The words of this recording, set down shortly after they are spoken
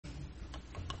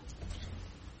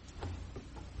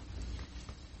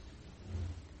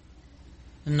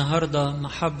النهاردة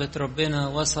محبة ربنا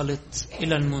وصلت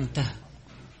إلى المنتهى،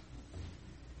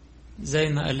 زي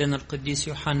ما قال لنا القديس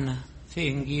يوحنا في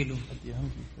إنجيله: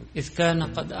 إذ كان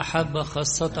قد أحب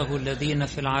خاصته الذين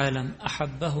في العالم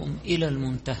أحبهم إلى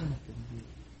المنتهى.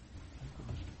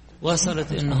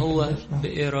 وصلت إن هو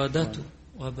بإرادته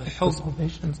وبحب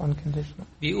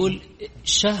بيقول: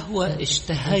 شهوة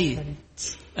اشتهيت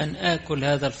أن آكل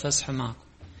هذا الفصح معكم.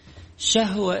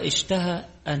 شهوة اشتهى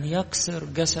أن يكسر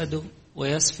جسده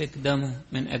ويسفك دمه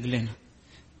من أجلنا،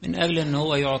 من أجل أن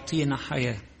هو يعطينا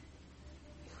حياة.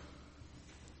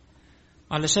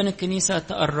 علشان الكنيسة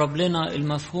تقرب لنا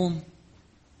المفهوم،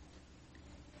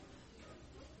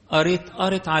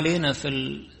 قريت علينا في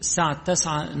الساعة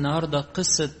 9 النهاردة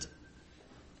قصة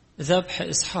ذبح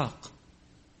إسحاق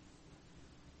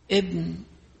ابن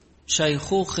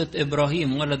شيخوخة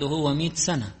إبراهيم، ولده هو 100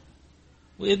 سنة،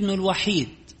 وابنه الوحيد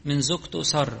من زوجته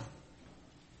سارة،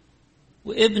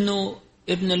 وابنه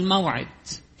ابن الموعد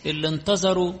اللي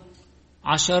انتظروا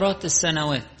عشرات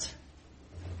السنوات.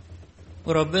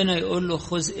 وربنا يقول له: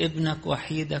 خذ ابنك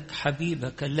وحيدك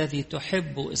حبيبك الذي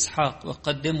تحب إسحاق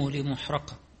وقدمه لي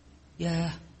محرقة.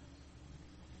 ياه،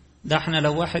 ده احنا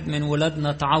لو واحد من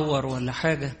ولادنا تعور ولا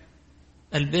حاجة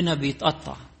قلبنا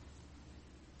بيتقطع.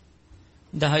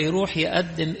 ده هيروح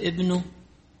يقدم ابنه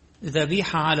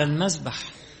ذبيحة على المذبح،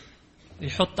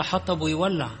 يحط حطب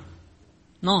ويولع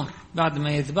نار بعد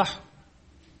ما يذبحه،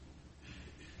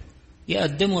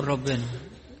 يقدمه لربنا.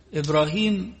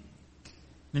 إبراهيم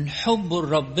من حبه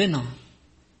لربنا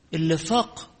اللي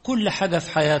فاق كل حاجة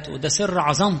في حياته، ده سر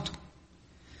عظمته،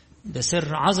 ده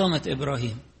سر عظمة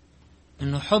إبراهيم،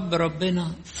 إنه حب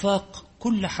ربنا فاق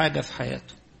كل حاجة في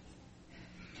حياته.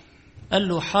 قال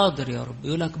له: حاضر يا رب.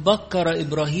 يقولك بكر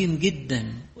إبراهيم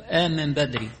جدا وآمن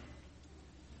بدري.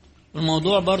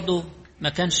 الموضوع برضو ما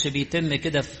كانش بيتم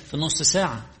كده في نص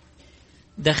ساعة،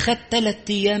 ده خد 3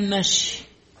 أيام مشي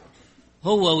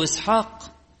هو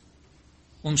وإسحاق،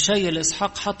 ومشيل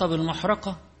إسحاق حطب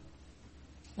المحرقة،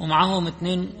 ومعاهم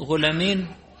 2 غلامين،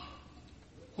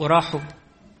 وراحوا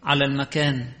على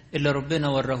المكان اللي ربنا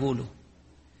ورهوله.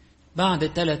 بعد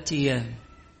 3 أيام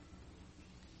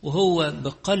وهو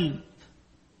بقلب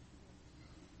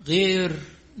غير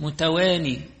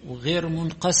متواني وغير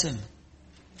منقسم،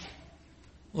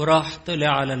 وراح طلع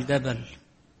على الجبل.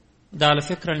 ده على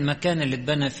فكرة المكان اللي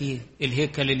اتبنى فيه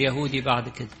الهيكل اليهودي بعد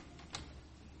كده،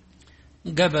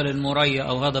 جبل الموريا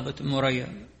أو هضبة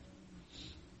الموريا.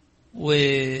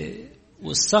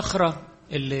 والصخرة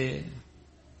اللي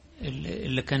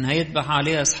كان هيذبح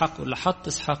عليها إسحاق، واللي حط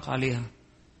إسحاق عليها،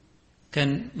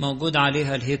 كان موجود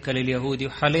عليها الهيكل اليهودي.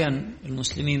 وحاليا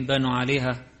المسلمين بنوا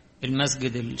عليها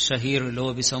المسجد الشهير اللي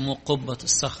هو بيسموه قبة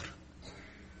الصخر.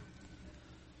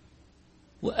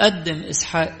 وقدم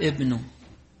إسحاق ابنه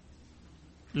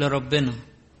لربنا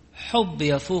حب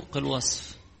يفوق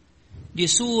الوصف. دي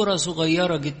صورة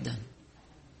صغيرة جدا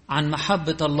عن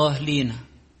محبة الله لينا،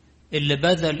 اللي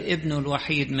بذل ابنه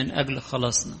الوحيد من أجل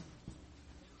خلاصنا.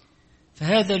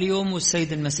 فهذا اليوم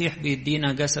والسيد المسيح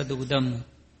بيدينا جسده ودمه،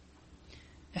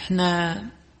 احنا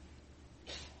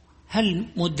هل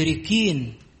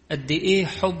مدركين قد ايه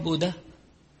حبه ده؟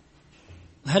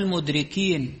 هل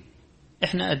مدركين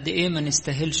احنا قد ايه ما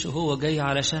نستاهلش؟ هو جاي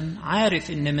علشان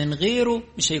عارف ان من غيره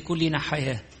مش هيكون لينا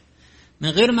حياة، من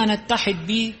غير ما نتحد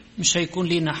بيه مش هيكون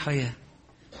لينا حياة.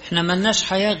 احنا ملناش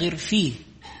حياة غير فيه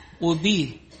وبيه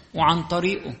وعن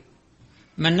طريقه.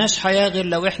 ملناش حياة غير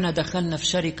لو احنا دخلنا في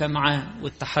شركة معاه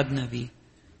واتحدنا بيه.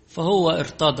 فهو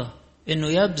ارتضى انه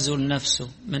يبذل نفسه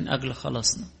من اجل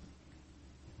خلاصنا.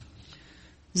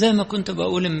 زي ما كنت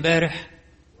بقول امبارح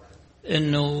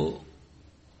انه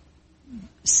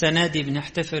السنة دي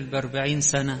بنحتفل ب40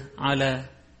 سنة على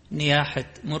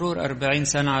نياحة، مرور 40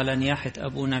 سنة على نياحة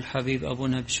أبونا الحبيب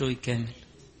أبونا بشوي كامل.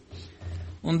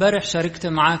 وامبارح شاركت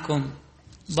معاكم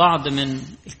بعض من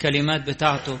الكلمات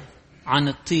بتاعته عن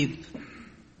الطيب.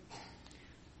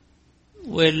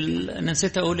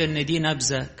 ونسيت أقول إن دي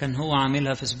نبذة كان هو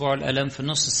عاملها في أسبوع الآلام في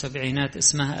نص السبعينات،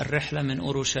 اسمها الرحلة من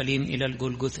أورشليم إلى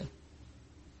الجلجثة.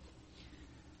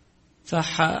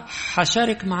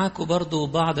 فحشارك معاكم برضو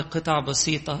بعض قطع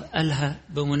بسيطة قالها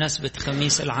بمناسبة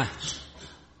خميس العهد،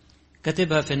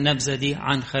 كتبها في النبذة دي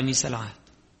عن خميس العهد.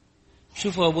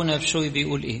 شوفوا أبونا بشوي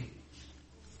بيقول إيه.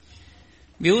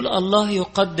 بيقول: الله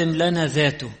يقدم لنا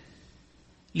ذاته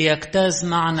ليجتاز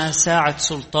معنا ساعة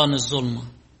سلطان الظلمة.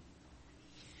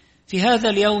 في هذا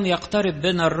اليوم يقترب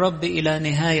بنا الرب إلى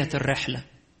نهاية الرحلة،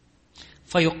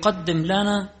 فيقدم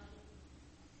لنا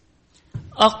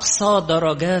أقصى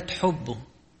درجات حبه.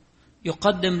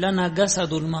 يقدم لنا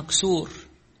جسده المكسور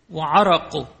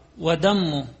وعرقه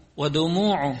ودمه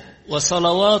ودموعه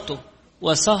وصلواته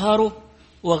وسهره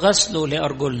وغسله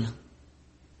لأرجلنا.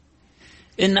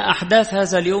 إن أحداث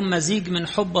هذا اليوم مزيج من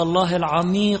حب الله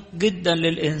العميق جدا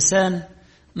للإنسان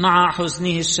مع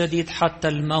حزنه الشديد حتى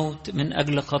الموت من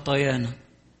أجل خطايانا.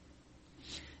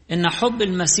 إن حب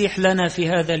المسيح لنا في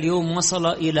هذا اليوم وصل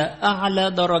إلى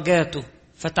أعلى درجاته،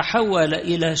 فتحول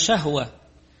إلى شهوة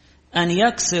أن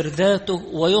يكسر ذاته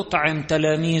ويطعم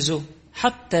تلاميذه،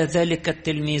 حتى ذلك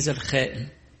التلميذ الخائن.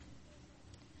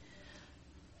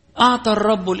 أعطى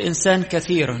الرب الإنسان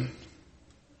كثيرا،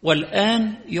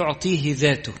 والآن يعطيه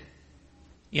ذاته.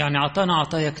 يعني أعطانا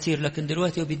عطايا كتير، لكن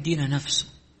دلوقتي بيدينا نفسه.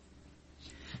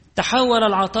 تحول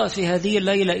العطاء في هذه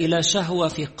الليلة إلى شهوة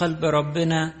في قلب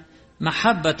ربنا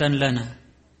محبة لنا،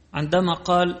 عندما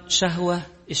قال: شهوة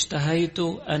اشتهيت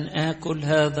أن آكل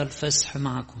هذا الفصح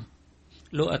معكم.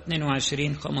 لوقا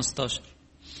 22:15.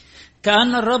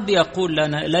 كأن الرب يقول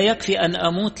لنا: لا يكفي أن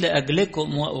أموت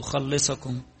لأجلكم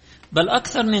وأخلصكم، بل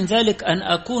أكثر من ذلك أن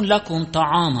أكون لكم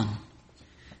طعاما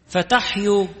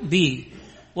فتحيوا بي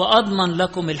وأضمن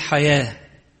لكم الحياة.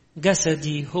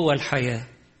 جسدي هو الحياة،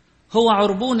 هو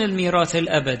عربون الميراث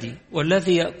الأبدي،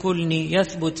 والذي يأكلني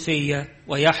يثبت في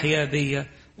ويحيا بي،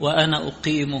 وأنا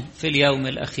أقيمه في اليوم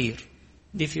الأخير.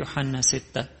 دي في يوحنا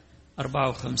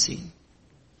 6:54.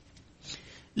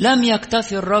 لم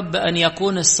يكتفي الرب أن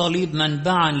يكون الصليب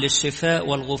منبعا للشفاء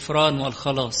والغفران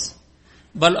والخلاص،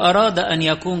 بل أراد أن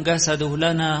يكون جسده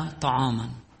لنا طعاما.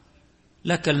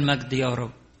 لك المجد يا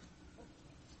رب.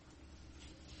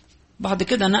 بعد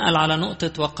كده نقل على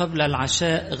نقطة: وقبل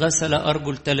العشاء غسل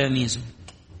أرجل تلاميذه.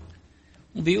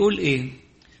 وبيقول إيه؟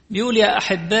 بيقول: يا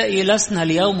أحبائي، لسنا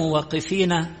اليوم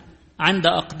واقفين عند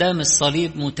أقدام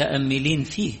الصليب متأملين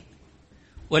فيه،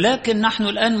 ولكن نحن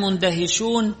الآن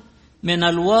مندهشون من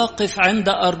الواقف عند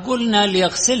أرجلنا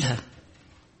ليغسلها.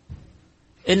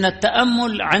 إن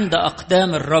التأمل عند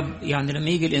أقدام الرب، يعني لما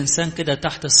يجي الإنسان كده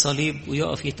تحت الصليب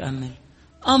ويقف يتأمل،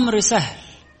 أمر سهل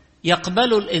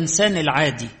يقبله الإنسان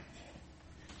العادي.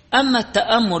 أما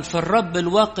التأمل في الرب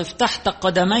الواقف تحت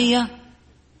قدمي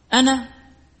أنا،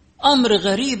 أمر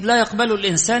غريب لا يقبله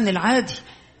الإنسان العادي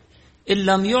إن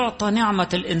لم يعطى نعمة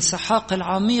الانسحاق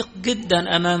العميق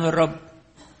جدا أمام الرب.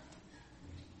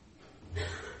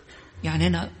 يعني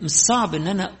أنا مش صعب إن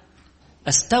أنا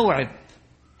أستوعب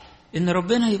إن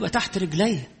ربنا يبقى تحت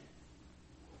رجلي،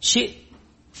 شيء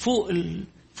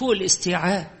فوق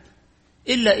الاستيعاب،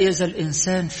 إلا إذا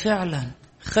الإنسان فعلا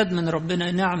خد من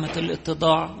ربنا نعمة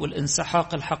الاتضاع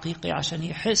والانسحاق الحقيقي عشان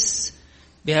يحس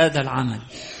بهذا العمل.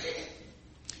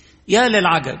 يا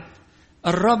للعجب،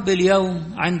 الرب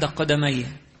اليوم عند قدمي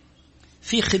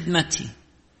في خدمتي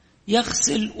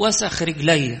يغسل وسخ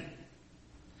رجلي.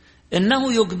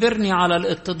 إنه يجبرني على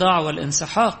الاتضاع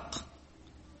والانسحاق.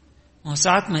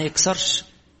 وساعات ما يكسرش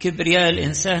كبرياء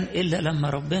الإنسان إلا لما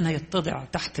ربنا يتضع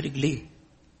تحت رجليه.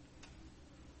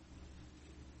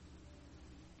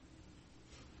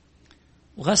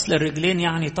 وغسل الرجلين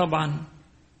يعني طبعا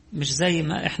مش زي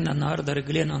ما احنا النهاردة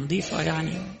رجلينا نظيفة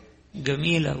يعني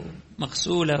جميلة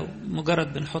ومغسولة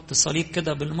ومجرد بنحط الصليب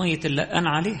كده بالمية اللقان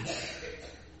عليها.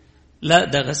 لا،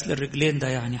 ده غسل الرجلين ده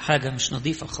يعني حاجة مش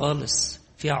نظيفة خالص،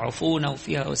 فيها عفونة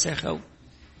وفيها وساخة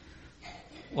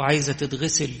وعايزة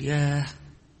تتغسل. ياه،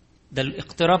 ده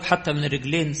الاقتراب حتى من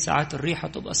الرجلين ساعات الريحة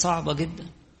تبقى صعبة جدا.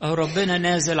 أو ربنا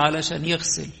نازل علشان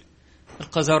يغسل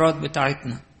القذرات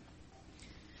بتاعتنا.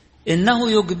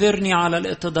 إنه يجبرني على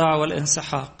الاتضاع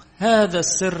والانسحاق. هذا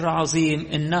السر عظيم،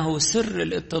 إنه سر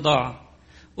الاتضاع.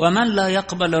 ومن لا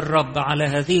يقبل الرب على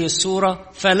هذه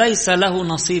الصورة فليس له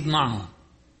نصيب معه.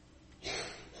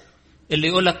 اللي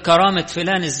يقولك كرامة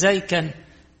فلان، إزاي كان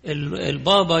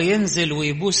البابا ينزل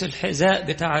ويبوس الحذاء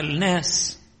بتاع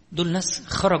الناس؟ دول ناس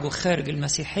خرجوا خارج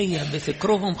المسيحية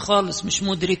بفكرهم خالص، مش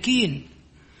مدركين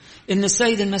إن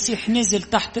السيد المسيح نزل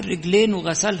تحت الرجلين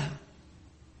وغسلها.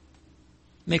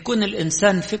 ما يكون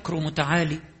الإنسان فكره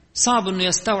متعالي صعب إنه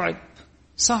يستوعب،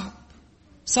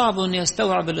 صعب إنه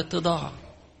يستوعب الاتضاع.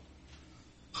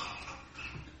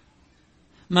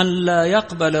 من لا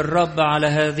يقبل الرب على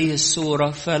هذه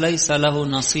الصورة فليس له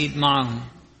نصيب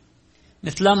معه.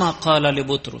 مثلما قال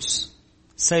لبطرس،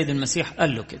 السيد المسيح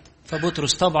قال له كده،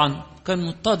 فبطرس طبعا كان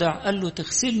متضع، قال له: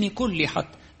 تغسلني كلي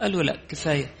حتى. قال له: لا،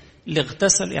 كفاية اللي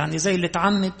اغتسل، يعني زي اللي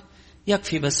اتعمد،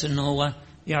 يكفي بس إنه هو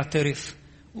يعترف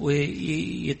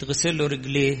ويتغسل له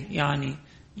رجليه، يعني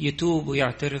يتوب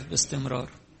ويعترف باستمرار.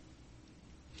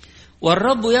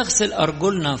 والرب يغسل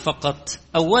أرجلنا فقط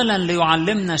أولا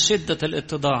ليعلمنا شدة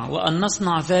الاتضاع، وأن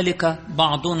نصنع ذلك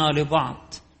بعضنا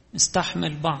لبعض،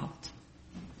 نستحمل بعض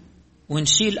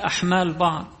ونشيل أحمال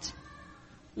بعض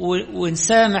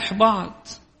ونسامح بعض.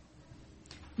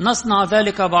 نصنع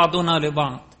ذلك بعضنا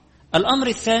لبعض الأمر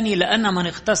الثاني لأن من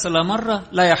اغتسل مرة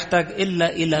لا يحتاج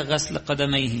إلا إلى غسل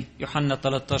قدميه، يوحنا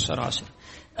 13:10.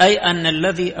 أي أن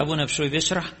الذي أبونا بشوي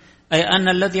بيشرح أي أن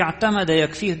الذي اعتمد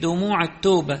يكفيه دموع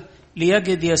التوبة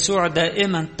ليجد يسوع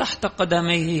دائما تحت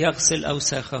قدميه يغسل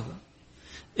أوساخه.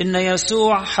 إن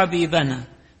يسوع حبيبنا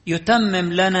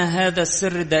يتمم لنا هذا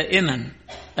السر دائما،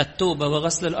 التوبة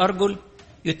وغسل الأرجل،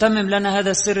 يتمم لنا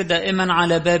هذا السر دائما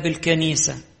على باب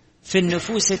الكنيسة في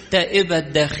النفوس التائبة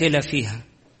الداخلة فيها.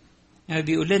 يعني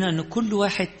بيقول لنا أن كل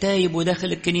واحد تايب وداخل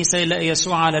الكنيسة يلاقي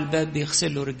يسوع على الباب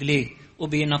بيغسل له رجليه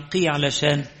وبينقيه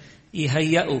علشان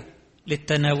يهيئه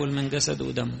للتناول من جسده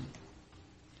ودمه.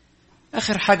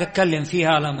 آخر حاجة اتكلم فيها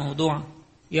على موضوع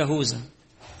يهوذا.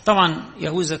 طبعا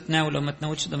يهوذا تناول وما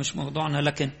تناولش ده مش موضوعنا،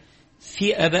 لكن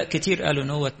في آباء كتير قالوا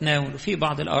إنه هو تناول، وفي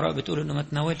بعض الآراء بتقول إنه ما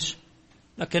تناولش.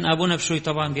 لكن أبونا بشوي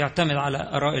طبعا بيعتمد على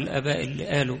آراء الآباء اللي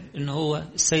قالوا إنه هو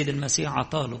السيد المسيح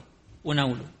عطاله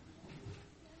وناوله،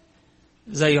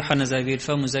 زي يوحنا زي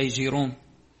الفم وزي جيروم.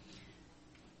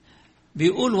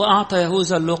 بيقول وأعطى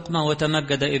يهوذا اللقمة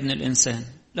وتمجد ابن الإنسان.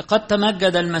 لقد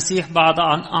تمجد المسيح بعد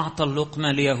أن أعطى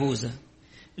اللقمة ليهوذا،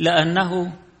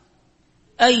 لأنه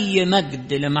أي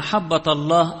مجد لمحبة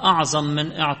الله أعظم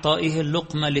من إعطائه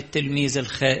اللقمة للتلميذ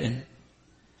الخائن.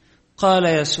 قال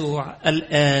يسوع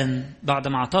الآن بعد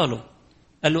ما أعطاله،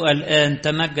 قال له الآن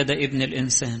تمجد ابن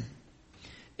الإنسان.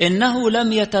 إنه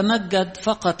لم يتمجد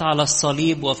فقط على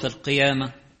الصليب وفي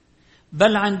القيامة،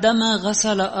 بل عندما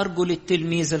غسل أرجل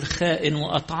التلميذ الخائن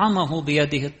وأطعمه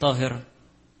بيده الطاهرة.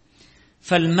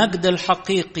 فالمجد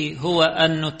الحقيقي هو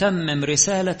أن نتمم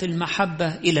رسالة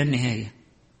المحبة إلى النهاية.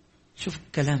 شوف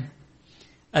الكلام،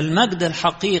 المجد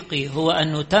الحقيقي هو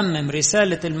أن نتمم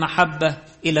رسالة المحبة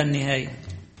إلى النهاية.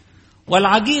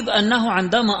 والعجيب أنه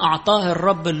عندما أعطاه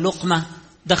الرب اللقمة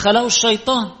دخله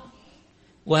الشيطان،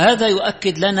 وهذا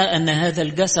يؤكد لنا أن هذا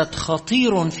الجسد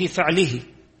خطير في فعله،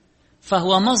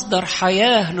 فهو مصدر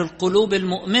حياة للقلوب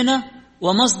المؤمنة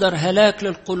ومصدر هلاك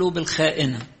للقلوب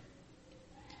الخائنة.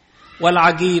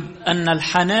 والعجيب أن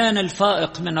الحنان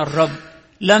الفائق من الرب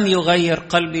لم يغير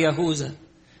قلب يهوذا،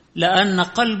 لأن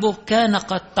قلبه كان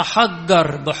قد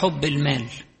تحجر بحب المال.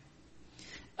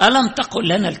 ألم تقل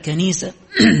لنا الكنيسة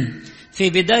في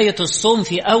بداية الصوم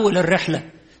في أول الرحلة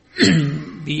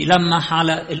بيلمح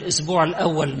على الأسبوع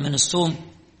الأول من الصوم،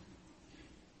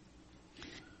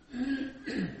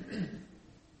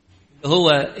 هو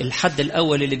الحد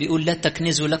الأول اللي بيقول لا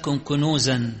تكنزوا لكم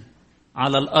كنوزا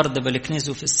على الأرض بل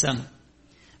اكنزوا في السماء.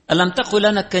 ألم تقل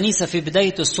لنا الكنيسة في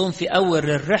بداية الصوم في أول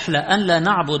الرحلة أن لا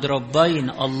نعبد ربين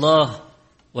الله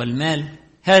والمال؟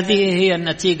 هذه هي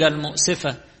النتيجة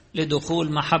المؤسفة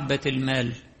لدخول محبة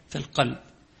المال في القلب.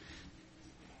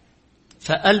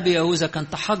 فقلب يهوذا كان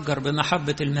تحجر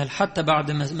بمحبة المال، حتى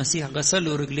بعد ما المسيح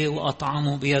غسله رجليه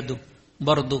وأطعمه بيده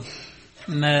برضه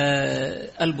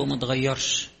ما قلبه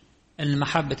متغيرش، أن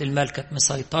محبة المال كانت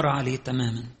مسيطرة عليه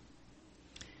تماما.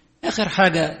 آخر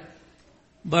حاجة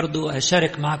برضو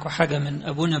هشارك معكم حاجة من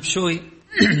أبونا بشوي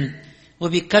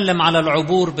وبيتكلم على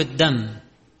العبور بالدم.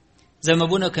 زي ما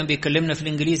أبونا كان بيكلمنا في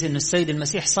الإنجليزي أن السيد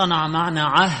المسيح صنع معنا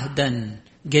عهدا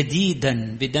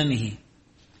جديدا بدمه،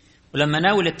 ولما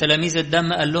ناول التلاميذ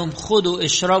الدم قال لهم خذوا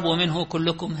اشربوا منه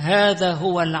كلكم، هذا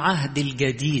هو العهد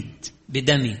الجديد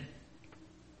بدمي.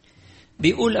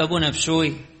 بيقول أبونا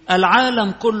بشوي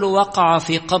العالم كله وقع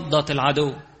في قبضة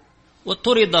العدو،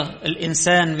 وطرد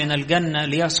الإنسان من الجنة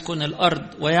ليسكن الأرض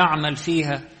ويعمل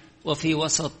فيها وفي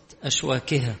وسط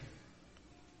أشواكها.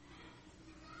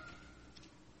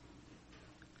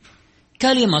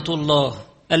 كلمة الله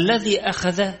الذي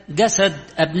أخذ جسد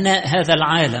أبناء هذا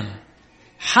العالم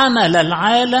حمل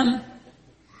العالم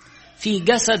في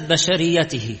جسد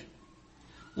بشريته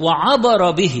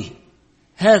وعبر به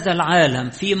هذا العالم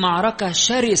في معركة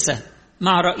شرسة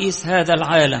مع رئيس هذا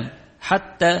العالم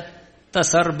حتى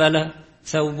تسربل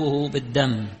ثوبه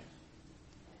بالدم.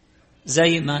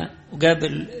 زي ما جاب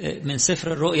من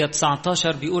سفر الرؤيا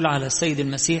 19 بيقول على السيد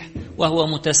المسيح وهو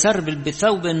متسربل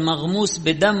بثوب مغموس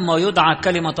بدم ويدعى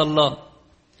كلمة الله.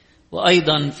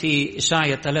 وأيضا في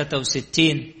إشعياء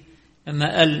 63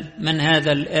 لما قال من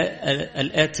هذا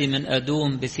الآتي من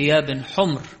أدوم بثياب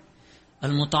حمر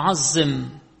المتعظم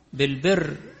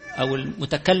بالبر أو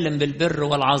المتكلم بالبر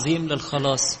والعظيم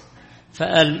للخلاص،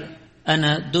 فقال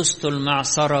أنا دست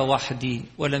المعصرة وحدي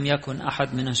ولم يكن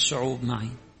أحد من الشعوب معي.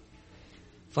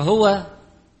 فهو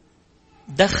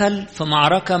دخل في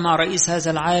معركة مع رئيس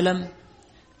هذا العالم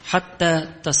حتى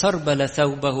تسربل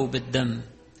ثوبه بالدم،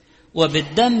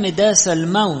 وبالدم داس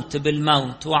الموت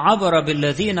بالموت وعبر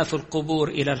بالذين في القبور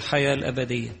إلى الحياة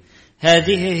الأبدية.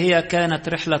 هذه هي كانت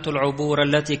رحلة العبور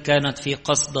التي كانت في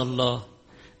قصد الله،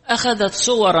 أخذت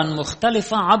صورا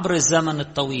مختلفة عبر الزمن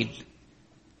الطويل.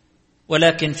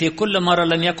 ولكن في كل مرة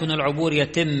لم يكن العبور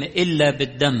يتم إلا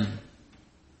بالدم.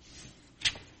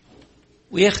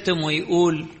 ويختم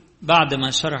ويقول بعد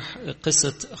ما شرح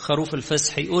قصة خروف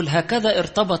الفصح، يقول: هكذا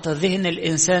ارتبط ذهن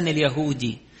الإنسان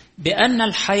اليهودي بأن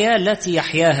الحياة التي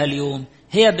يحياها اليوم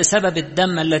هي بسبب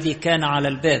الدم الذي كان على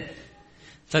الباب،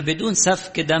 فبدون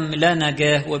سفك دم لا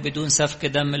نجاة، وبدون سفك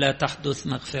دم لا تحدث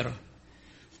مغفرة.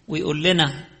 ويقول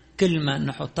لنا كلمة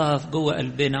نحطها في جوه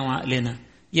قلبنا وعقلنا: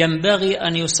 ينبغي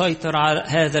أن يسيطر على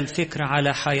هذا الفكر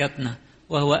على حياتنا،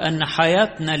 وهو أن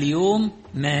حياتنا اليوم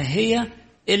ما هي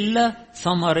إلا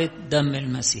ثمرة دم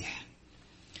المسيح.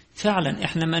 فعلا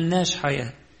إحنا ملناش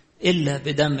حياة إلا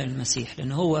بدم المسيح،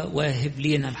 لأنه هو واهب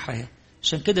لينا الحياة.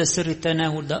 عشان كده سر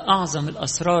التناول ده أعظم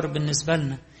الأسرار بالنسبة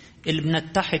لنا، اللي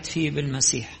بنتحد فيه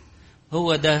بالمسيح.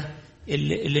 هو ده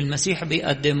اللي المسيح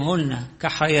بيقدمه لنا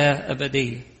كحياة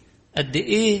أبدية. قد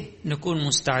إيه نكون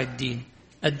مستعدين،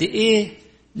 قد إيه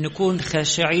نكون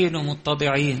خاشعين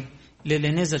ومتضعين للي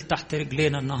نزل تحت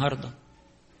رجلينا النهاردة،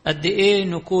 قد إيه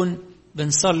نكون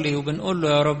بنصلي وبنقول له: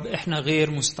 يا رب إحنا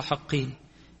غير مستحقين،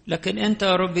 لكن أنت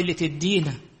يا رب اللي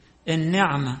تدينا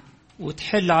النعمة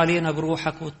وتحل علينا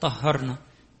بروحك وتطهرنا،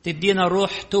 تدينا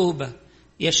روح توبة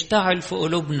يشتعل في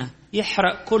قلوبنا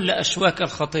يحرق كل أشواك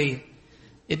الخطية.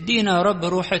 ادينا يا رب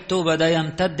روح التوبة ده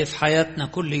يمتد في حياتنا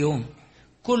كل يوم،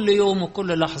 كل يوم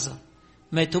وكل لحظة.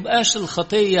 ما تبقاش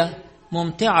الخطية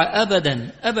ممتعة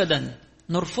أبدا أبدا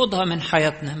نرفضها من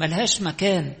حياتنا، ملهاش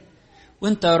مكان.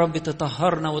 وانت يا رب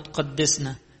تطهرنا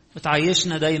وتقدسنا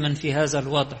وتعيشنا دايما في هذا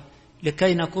الوضع،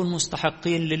 لكي نكون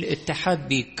مستحقين للاتحاد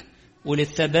بيك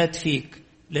وللثبات فيك،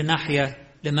 لنحيا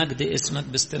لمجد اسمك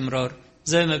باستمرار.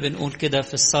 زي ما بنقول كده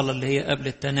في الصلاة اللي هي قبل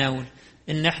التناول،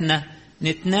 ان احنا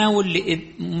نتناول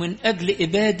من أجل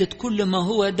إبادة كل ما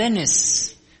هو دنس،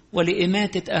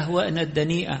 ولإماتة أهوائنا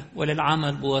الدنيئة،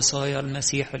 وللعمل بوصايا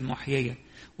المسيح المحيية،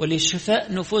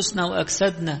 ولشفاء نفوسنا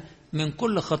وأجسادنا من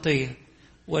كل خطية،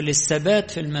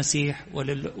 وللثبات في المسيح،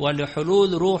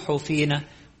 ولحلول روحه فينا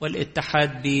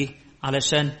والاتحاد به،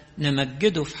 علشان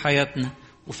نمجده في حياتنا.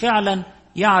 وفعلا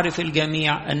يعرف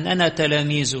الجميع أننا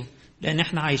تلاميذه، لأن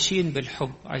احنا عايشين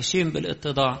بالحب، عايشين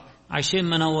بالاتضاع، عايشين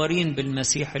منورين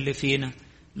بالمسيح اللي فينا.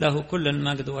 له كل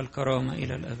المجد والكرامة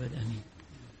إلى الأبد. آمين.